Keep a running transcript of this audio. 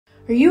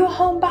Are you a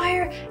home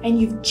buyer and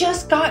you've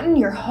just gotten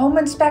your home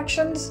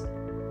inspections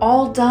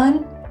all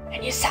done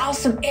and you saw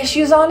some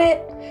issues on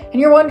it and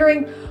you're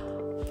wondering,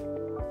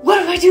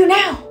 what do I do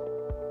now?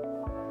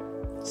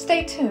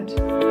 Stay tuned.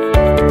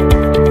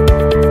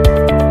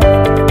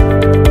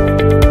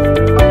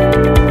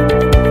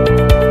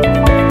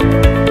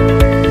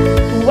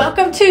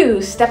 Welcome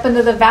to Step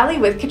Into the Valley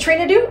with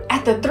Katrina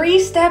at the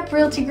 3-Step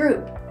Realty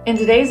Group. In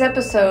today's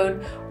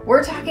episode,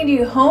 we're talking to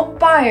you home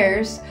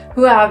buyers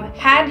who have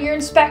had your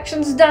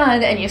inspections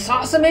done and you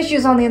saw some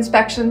issues on the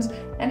inspections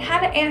and how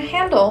to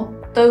handle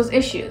those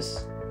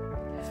issues.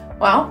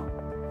 Well,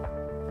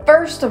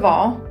 first of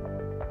all,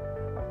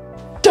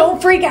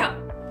 don't freak out.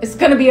 It's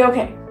gonna be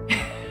okay.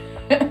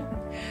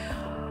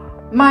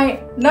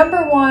 My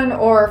number one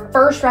or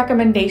first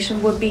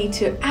recommendation would be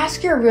to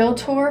ask your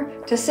realtor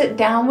to sit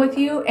down with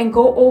you and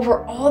go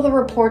over all the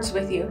reports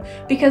with you,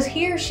 because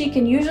he or she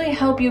can usually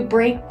help you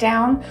break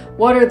down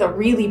what are the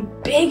really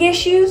big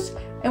issues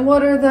and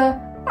what are the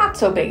not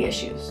so big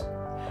issues.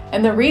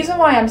 And the reason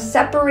why I'm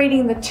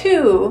separating the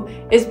two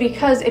is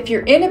because if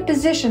you're in a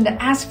position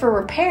to ask for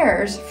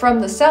repairs from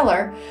the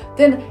seller,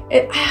 then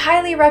I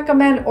highly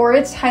recommend, or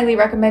it's highly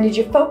recommended,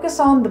 you focus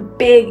on the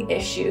big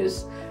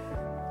issues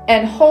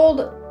and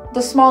hold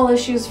the small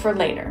issues for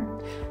later,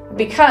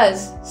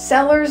 because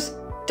sellers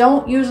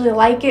don't usually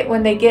like it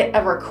when they get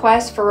a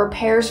request for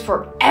repairs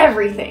for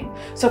everything.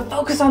 So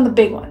focus on the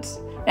big ones.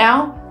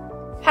 Now,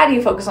 how do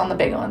you focus on the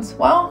big ones?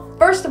 Well,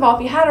 first of all,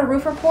 if you had a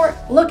roof report,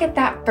 look at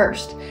that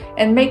first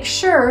and make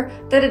sure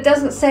that it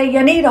doesn't say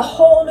you need a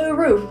whole new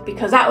roof,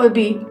 because that would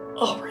be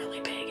a really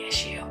big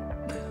issue.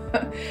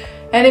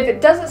 And if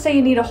it doesn't say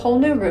you need a whole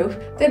new roof,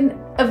 then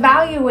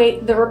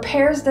evaluate the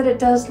repairs that it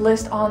does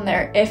list on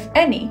there, if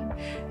any,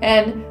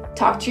 and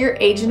talk to your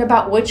agent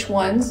about which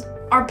ones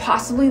are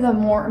possibly the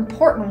more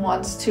important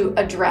ones to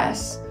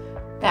address.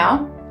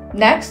 Now,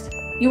 next,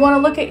 you want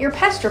to look at your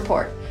pest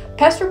report.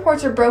 Pest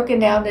reports are broken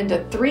down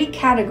into 3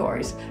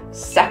 categories: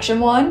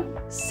 Section 1,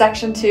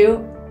 Section 2,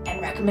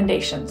 and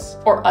recommendations,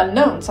 or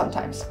unknown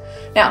sometimes.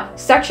 Now,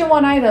 Section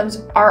 1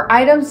 items are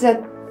items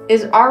that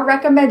are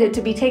recommended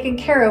to be taken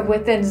care of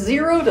within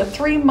 0 to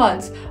 3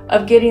 months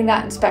of getting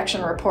that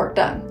inspection report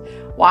done.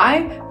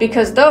 Why?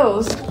 Because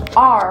those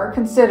are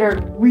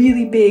considered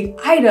really big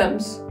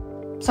items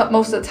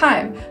most of the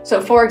time.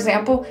 So for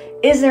example,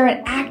 is there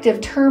an active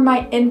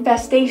termite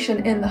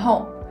infestation in the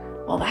home?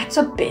 Well, that's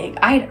a big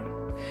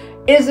item.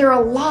 Is there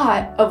a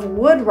lot of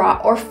wood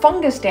rot or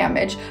fungus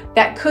damage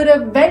that could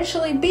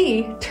eventually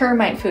be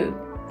termite food?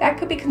 That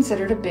could be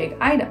considered a big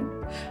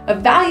item.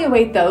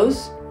 Evaluate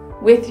those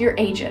with your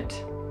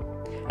agent.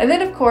 And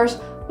then of course,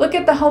 look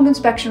at the home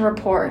inspection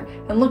report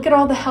and look at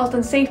all the health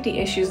and safety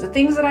issues. The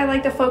things that I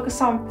like to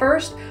focus on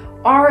first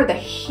are the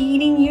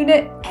heating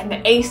unit and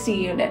the AC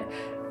unit,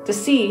 to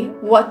see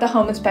what the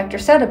home inspector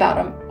said about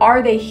them.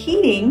 Are they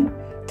heating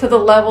to the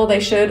level they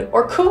should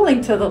or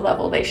cooling to the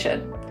level they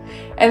should?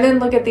 And then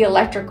look at the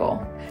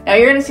electrical. Now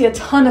you're gonna see a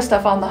ton of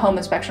stuff on the home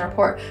inspection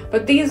report,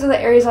 but these are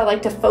the areas I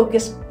like to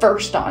focus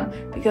first on,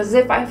 because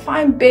if I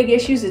find big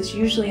issues, it's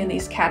usually in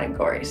these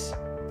categories.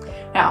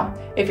 Now,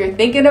 if you're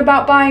thinking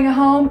about buying a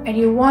home and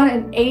you want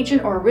an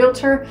agent or a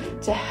realtor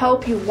to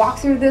help you walk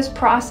through this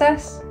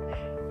process,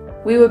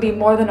 we would be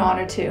more than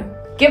honored to.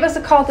 Give us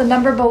a call at the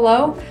number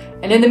below.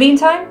 And in the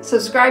meantime,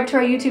 subscribe to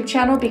our YouTube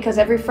channel, because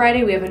every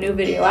Friday we have a new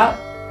video out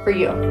for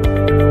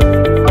you.